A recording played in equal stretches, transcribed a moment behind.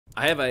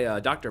I have a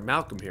Dr.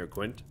 Malcolm here,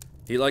 Quint.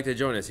 He'd like to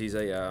join us. He's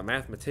a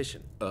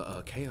mathematician.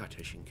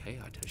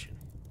 Chaotician.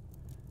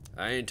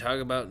 I ain't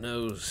talking about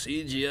no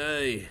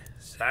CGI,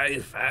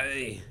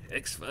 sci-fi,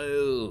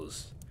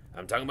 X-Files.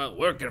 I'm talking about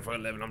working for a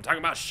living. I'm talking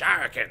about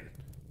sharking.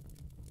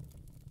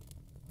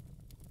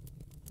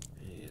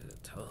 He's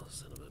a tall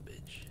son of a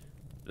bitch.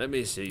 Let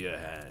me see your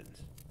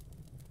hands.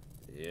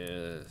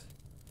 Yes.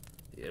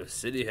 You have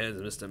city hands,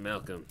 Mr.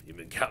 Malcolm. You've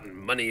been counting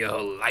money your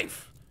whole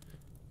life.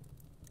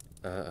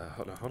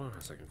 Hold on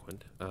a second,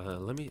 Quint.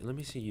 Let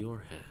me see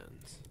your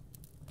hands.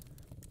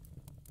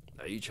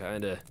 Are you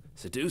trying to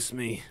seduce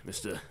me,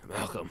 Mr.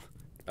 Malcolm?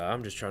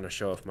 I'm just trying to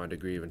show off my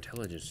degree of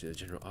intelligence to the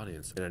general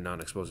audience in a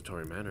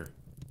non-expository manner.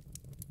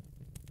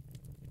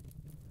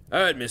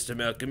 Alright, Mr.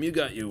 Malcolm, you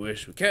got your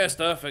wish. We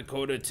cast off at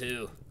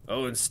 1:45.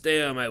 Oh, and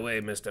stay on my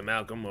way, Mr.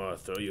 Malcolm, or I'll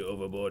throw you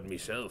overboard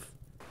myself.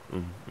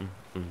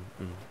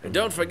 And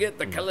don't forget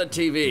the color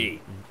TV.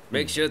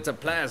 Make sure it's a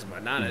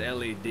plasma, not an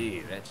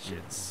LED. That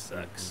shit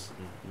sucks.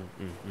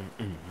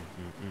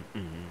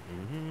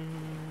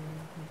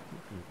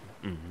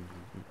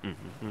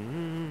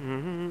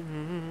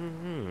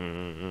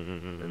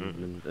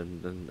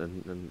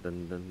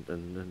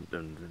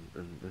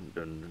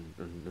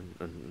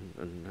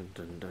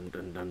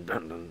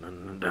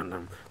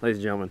 Ladies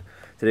and gentlemen,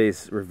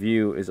 today's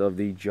review is of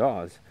the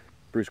Jaws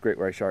Bruce Great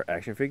White Shark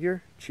action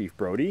figure, Chief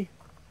Brody,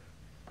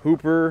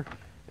 Hooper,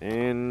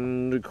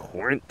 and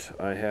Quint.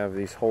 I have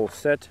this whole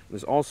set.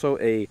 There's also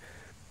a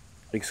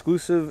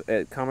exclusive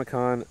at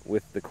Comic-Con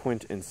with the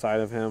Quint inside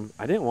of him.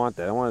 I didn't want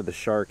that. I wanted the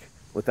shark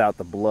without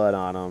the blood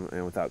on him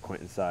and without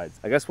Quint inside.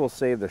 I guess we'll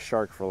save the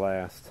shark for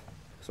last.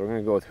 So we're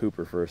going to go with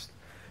Hooper first.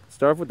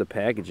 Start off with the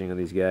packaging of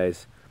these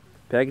guys.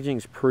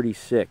 Packaging's pretty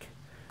sick.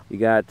 You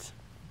got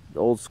the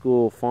old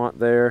school font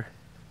there,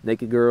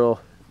 Naked Girl,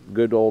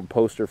 good old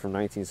poster from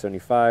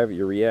 1975,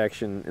 your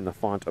reaction in the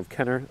font of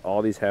Kenner.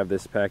 All these have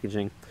this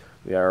packaging.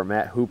 We got our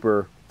Matt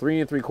Hooper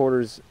 3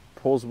 3/4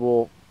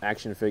 posable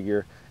action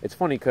figure. It's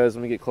funny because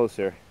when we get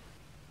closer,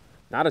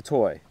 not a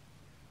toy,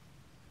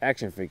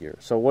 action figure.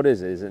 So what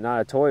is it? Is it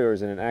not a toy or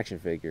is it an action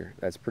figure?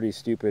 That's pretty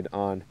stupid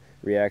on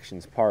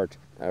Reaction's part,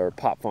 or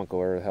Pop Funko,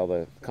 or the hell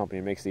the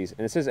company makes these.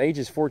 And it says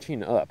ages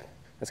 14 up.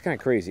 That's kind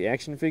of crazy.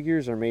 Action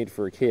figures are made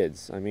for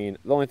kids. I mean,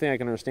 the only thing I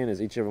can understand is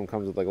each of them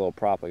comes with like a little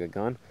prop, like a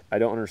gun. I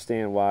don't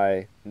understand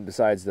why,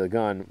 besides the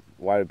gun,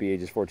 why would it be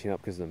ages 14 up?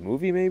 Because of the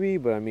movie, maybe?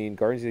 But I mean,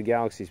 Guardians of the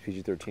Galaxy is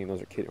PG-13.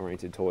 Those are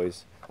kid-oriented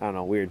toys. I don't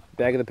know, weird.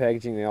 Back of the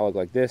packaging, they all look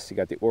like this. You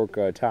got the orc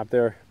top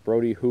there,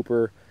 Brody,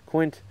 Hooper,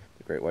 Quint,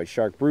 the Great White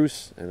Shark,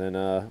 Bruce, and then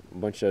a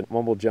bunch of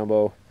mumble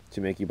jumbo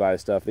to make you buy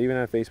stuff. They even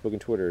have Facebook and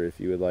Twitter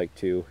if you would like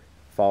to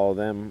follow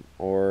them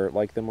or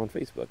like them on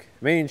Facebook.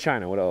 Made in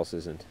China, what else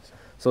isn't?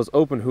 So let's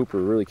open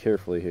Hooper really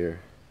carefully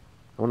here.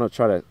 I want to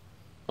try to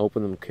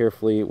open them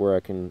carefully where I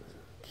can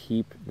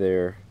keep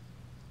their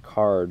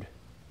card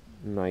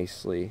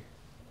nicely.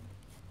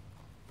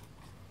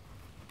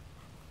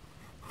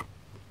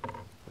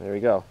 There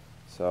we go.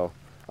 So,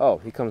 oh,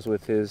 he comes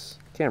with his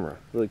camera.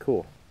 Really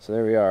cool. So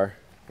there we are.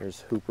 There's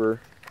Hooper.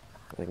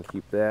 I can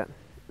keep that.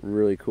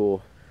 Really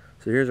cool.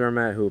 So here's our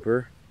Matt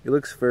Hooper. He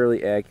looks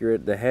fairly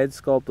accurate. The head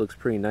sculpt looks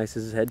pretty nice.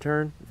 His head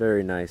turn,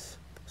 very nice.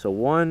 So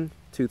 1,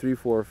 2, 3,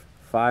 4,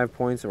 5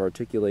 points of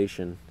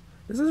articulation.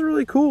 This is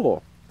really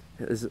cool.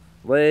 His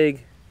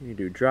leg, you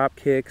do drop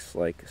kicks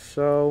like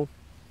so.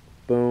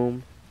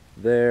 Boom.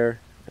 There.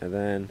 And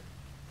then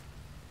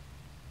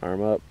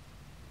arm up.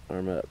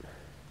 Arm up.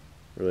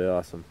 Really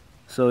awesome.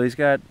 So he's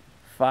got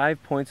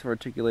 5 points of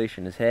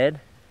articulation. His head,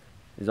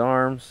 his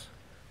arms,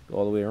 go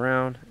all the way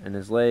around, and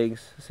his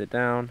legs sit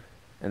down.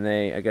 And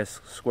they, I guess,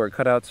 square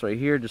cutouts right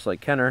here, just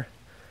like Kenner.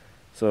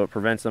 So it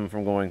prevents them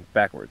from going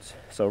backwards.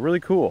 So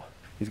really cool.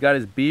 He's got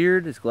his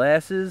beard, his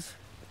glasses,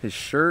 his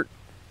shirt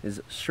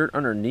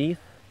underneath.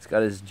 He's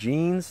got his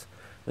jeans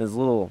and his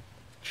little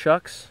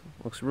chucks.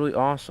 Looks really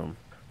awesome.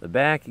 The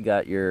back, you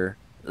got your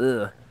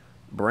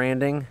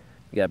branding.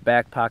 You got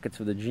back pockets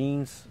for the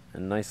jeans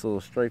and nice little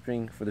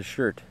striping for the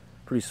shirt.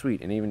 Pretty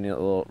sweet, and even a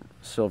little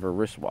silver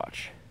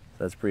wristwatch.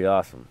 So that's pretty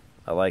awesome.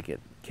 I like it.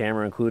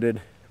 Camera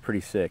included,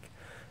 pretty sick.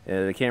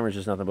 The camera's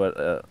just nothing but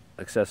an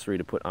accessory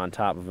to put on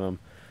top of him,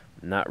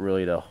 not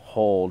really to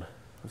hold.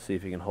 Let's see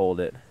if he can hold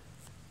it.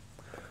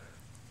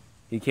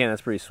 He can,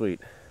 that's pretty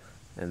sweet.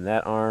 And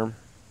that arm,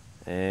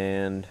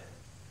 and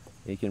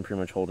he can pretty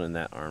much hold it in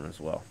that arm as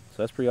well.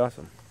 So that's pretty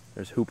awesome.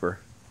 There's Hooper.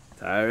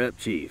 Tire up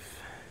Chief.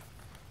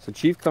 So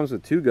Chief comes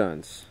with 2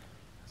 guns.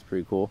 That's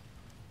pretty cool.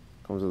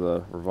 Comes with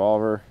a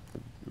revolver, a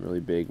really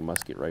big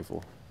musket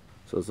rifle.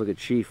 So let's look at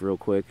Chief real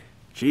quick.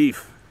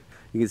 Chief!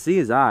 You can see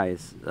his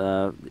eyes.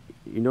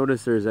 You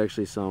notice there's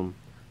actually some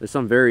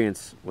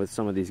variance with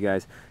some of these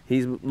guys.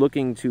 He's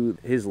looking to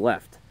his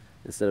left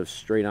instead of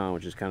straight on,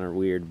 which is kind of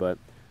weird, but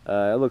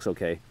it looks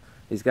okay.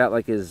 He's got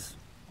like his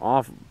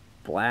off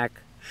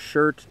black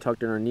shirt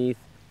tucked underneath,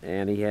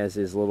 and he has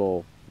his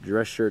little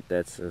dress shirt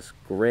that's this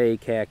gray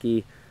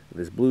khaki with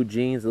his blue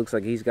jeans. It looks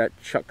like he's got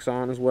chucks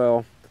on as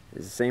well.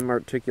 His same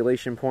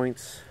articulation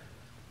points.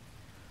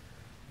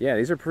 Yeah,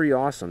 these are pretty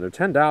awesome. They're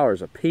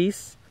 $10 a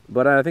piece.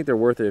 But I think they're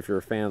worth it if you're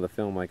a fan of the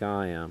film like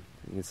I am.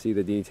 You can see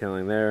the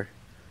detailing there.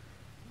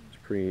 It's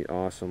pretty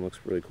awesome. Looks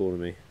really cool to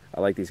me.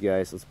 I like these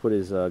guys. Let's put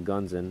his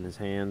guns in his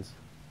hands.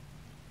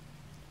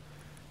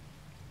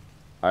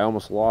 I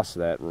almost lost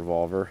that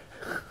revolver.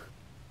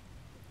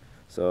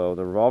 So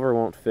the revolver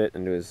won't fit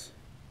into his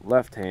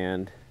left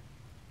hand.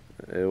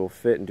 It will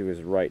fit into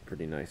his right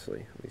pretty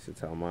nicely. At least that's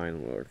how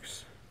mine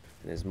works.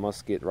 And his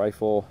musket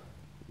rifle,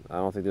 I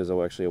don't think there's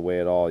actually a way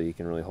at all you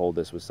can really hold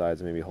this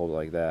besides maybe hold it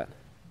like that.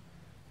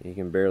 You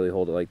can barely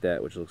hold it like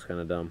that, which looks kind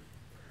of dumb.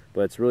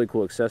 But it's a really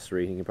cool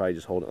accessory. He can probably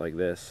just hold it like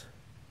this.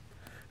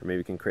 Or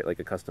maybe he can create like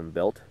a custom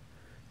belt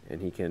and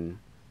he can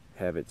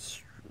have it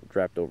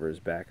strapped over his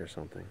back or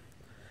something.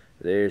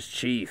 There's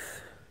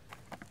Chief.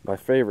 My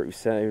favorite, we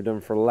saved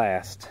him for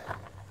last.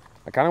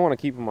 I kind of want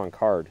to keep him on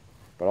card,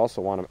 but I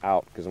also want him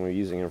out because I'm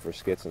using him for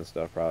skits and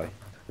stuff probably.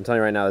 I'm telling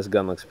you right now, this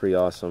gun looks pretty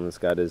awesome. It's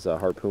got his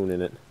harpoon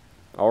in it.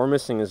 All we're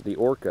missing is the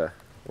orca.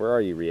 Where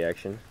are you,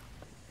 Reaction?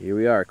 Here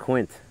we are,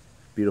 Quint.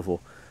 Beautiful.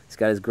 He's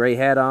got his gray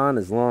hat on,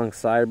 his long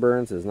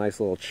sideburns, his nice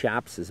little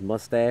chops, his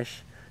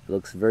mustache. It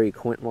looks very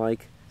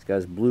Quint-like. He's got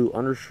his blue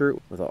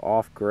undershirt with an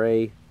off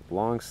gray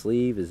long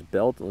sleeve. His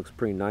belt looks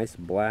pretty nice,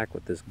 black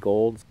with this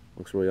gold.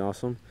 Looks really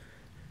awesome.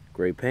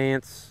 Gray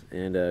pants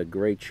and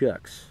gray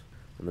chucks.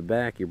 On the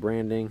back, your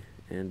branding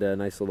and a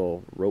nice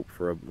little rope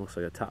for looks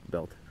like a top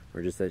belt.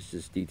 Or just that's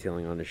just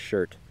detailing on his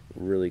shirt.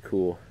 Really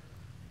cool.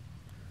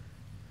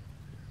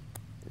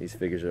 These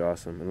figures are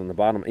awesome. And on the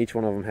bottom, each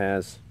one of them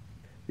has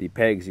the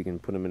pegs. You can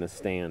put them in a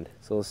stand.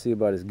 So let's see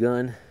about his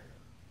gun.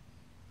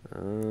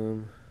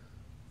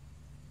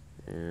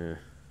 Yeah.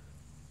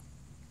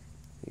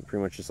 You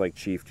pretty much just like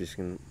Chief, just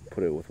can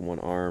put it with one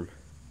arm.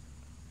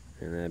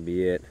 And that'd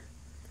be it.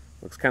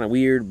 Looks kind of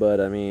weird, but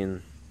I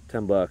mean,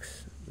 10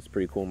 bucks. It's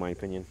pretty cool in my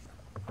opinion.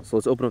 So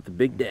let's open up the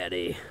Big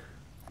Daddy.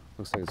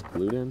 Looks like it's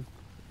glued in.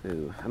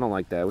 Ew, I don't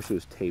like that. I wish it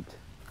was taped.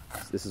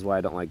 This is why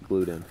I don't like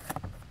glued in.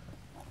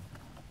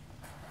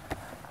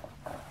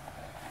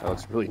 That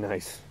looks really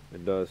nice.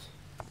 It does.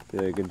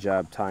 Did a good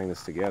job tying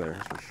this together,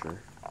 that's for sure.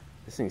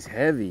 This thing's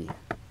heavy.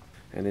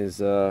 And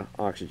his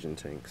oxygen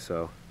tank.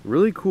 So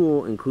really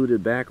cool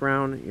included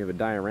background. You have a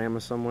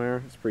diorama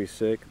somewhere. It's pretty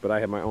sick. But I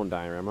have my own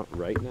diorama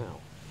right now.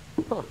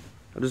 Huh.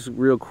 I'll just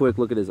real quick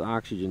look at his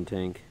oxygen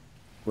tank.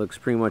 Looks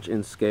pretty much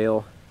in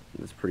scale.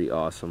 It's pretty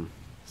awesome.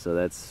 So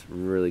that's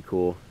really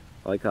cool.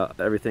 I like how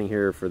everything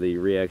here for the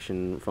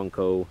Reaction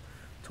Funko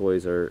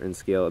toys are in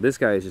scale. This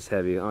guy is just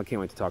heavy. I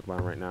can't wait to talk about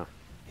him right now.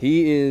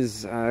 He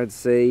is, I'd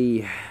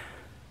say,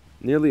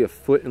 nearly a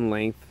foot in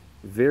length.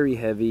 Very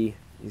heavy.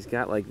 He's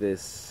got like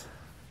this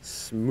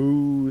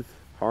smooth,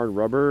 hard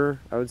rubber,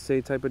 I would say,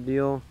 type of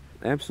deal.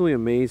 Absolutely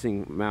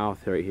amazing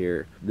mouth right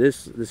here.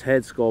 This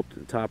head sculpt at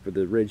the top of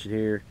the ridge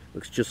here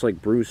looks just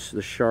like Bruce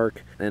the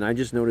Shark. And I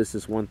just noticed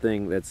this one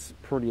thing that's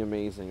pretty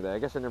amazing that I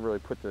guess I never really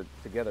put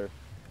together.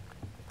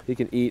 He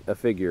can eat a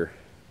figure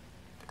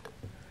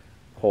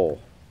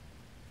whole.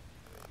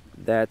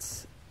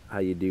 That's how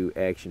you do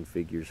action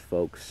figures,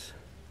 folks.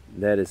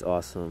 That is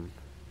awesome.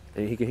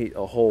 And he can eat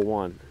a whole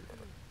one.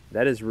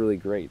 That is really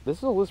great. This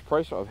is a list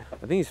price. I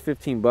think he's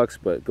 15 bucks,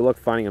 but good luck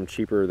finding him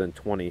cheaper than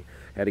 20.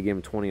 I had to give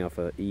him 20 off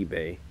of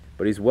eBay.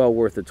 But he's well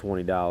worth the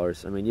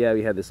 $20. I mean, yeah,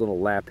 we had this little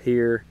lap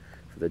here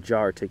for the jaw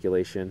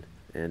articulation.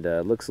 And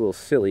it looks a little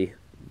silly,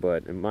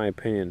 but in my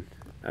opinion,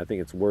 I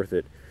think it's worth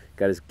it.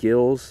 Got his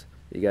gills.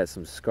 You got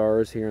some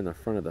scars here in the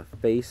front of the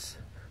face,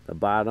 the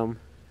bottom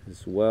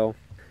as well.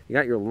 You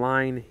got your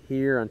line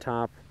here on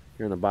top,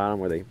 here on the bottom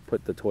where they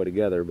put the toy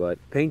together, but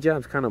paint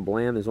job's kind of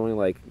bland. There's only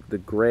like the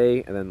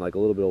gray and then like a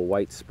little bit of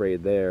white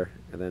sprayed there,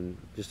 and then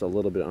just a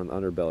little bit on the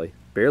underbelly.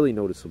 Barely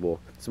noticeable.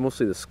 It's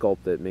mostly the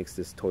sculpt that makes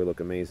this toy look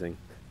amazing.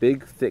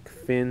 Big, thick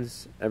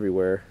fins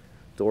everywhere.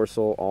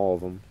 Dorsal, all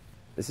of them.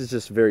 This is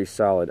just very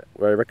solid.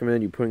 Would I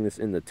recommend you putting this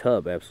in the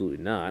tub?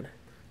 Absolutely not.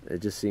 It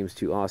just seems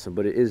too awesome,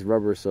 but it is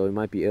rubber, so you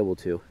might be able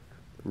to.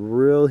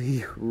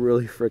 Really,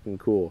 really freaking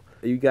cool.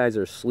 You guys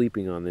are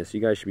sleeping on this.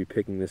 You guys should be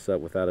picking this up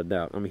without a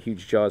doubt. I'm a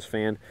huge Jaws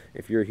fan.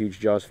 If you're a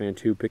huge Jaws fan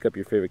too, pick up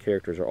your favorite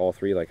characters or all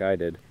three like I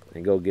did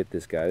and go get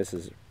this guy. This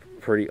is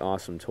a pretty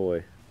awesome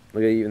toy.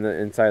 Look at even the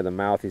inside of the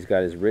mouth. He's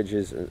got his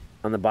ridges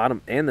on the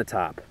bottom and the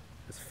top.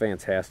 It's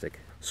fantastic.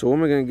 So what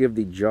am I going to give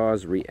the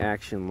Jaws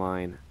reaction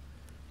line?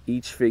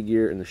 Each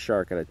figure in the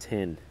shark out of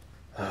 10.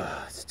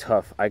 It's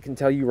tough. I can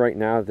tell you right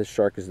now that this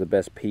shark is the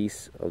best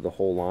piece of the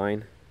whole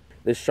line.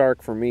 This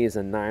shark for me is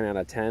a 9 out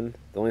of 10.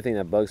 The only thing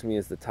that bugs me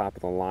is the top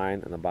of the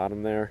line and the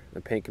bottom there.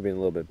 The paint could be a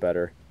little bit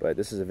better, but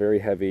this is a very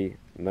heavy,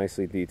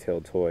 nicely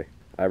detailed toy.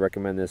 I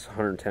recommend this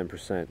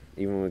 110%.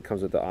 Even when it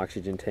comes with the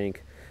oxygen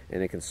tank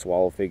and it can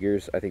swallow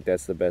figures, I think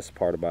that's the best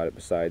part about it.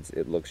 Besides,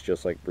 it looks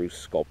just like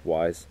Bruce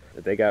sculpt-wise.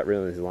 If they got rid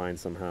of his line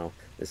somehow,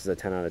 this is a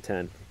 10 out of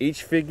 10.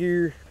 Each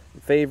figure,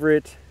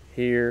 favorite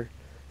here.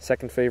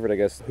 Second favorite, I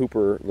guess,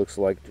 Hooper looks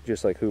like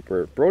just like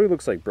Hooper. Brody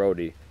looks like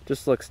Brody.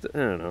 Just looks, I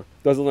don't know.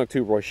 Doesn't look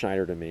too Roy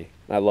Schneider to me.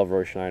 I love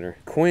Roy Schneider.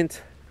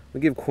 Quint,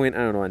 we'll give Quint, I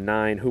don't know, a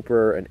 9.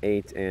 Hooper, an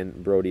 8,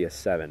 and Brody a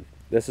 7.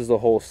 This is the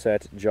whole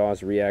set,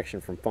 Jaws reaction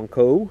from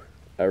Funko.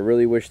 I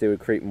really wish they would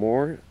create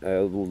more. I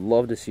would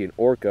love to see an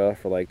orca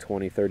for like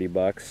 20-30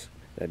 bucks.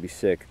 That'd be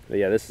sick. But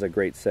yeah, this is a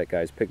great set,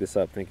 guys. Pick this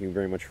up. Thank you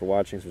very much for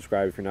watching.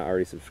 Subscribe if you're not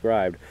already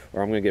subscribed,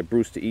 or I'm going to get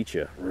Bruce to eat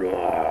you.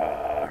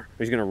 Roar.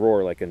 He's going to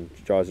roar like in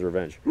Jaws of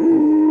Revenge.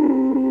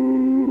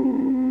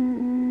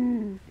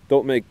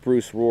 Don't make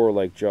Bruce roar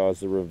like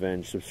Jaws of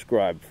Revenge.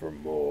 Subscribe for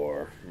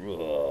more.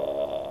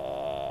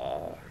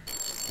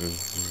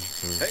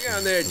 Hang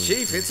on there,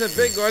 Chief. It's a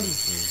big one.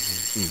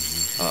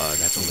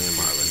 That's only a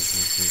marlin.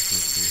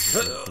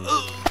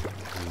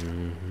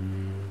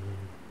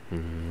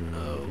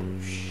 Oh,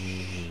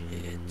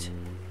 shit.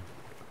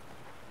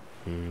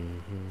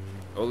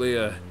 Only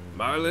a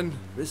marlin,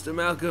 Mr.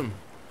 Malcolm?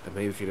 But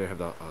maybe if you didn't have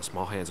the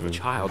small hands of a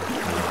child, you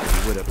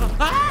would have.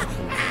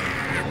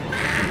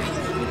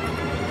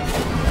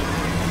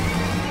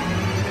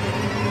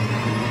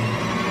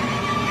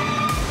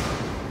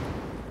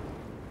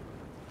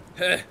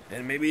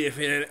 And maybe if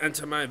you didn't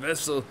enter my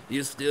vessel,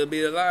 you'd still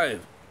be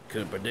alive.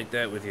 Couldn't predict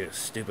that with your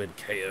stupid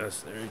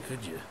chaos there,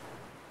 could you?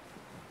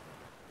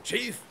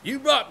 Chief, you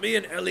brought me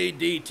an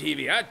LED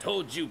TV. I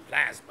told you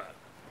plasma.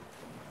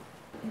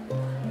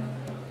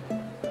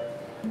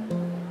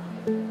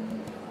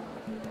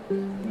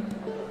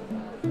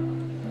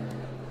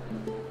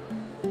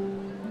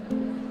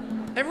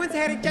 Everyone's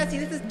ahead of Jesse.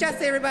 This is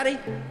Jesse, everybody.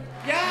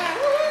 Yeah,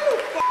 woo!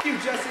 Fuck you,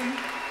 Jesse.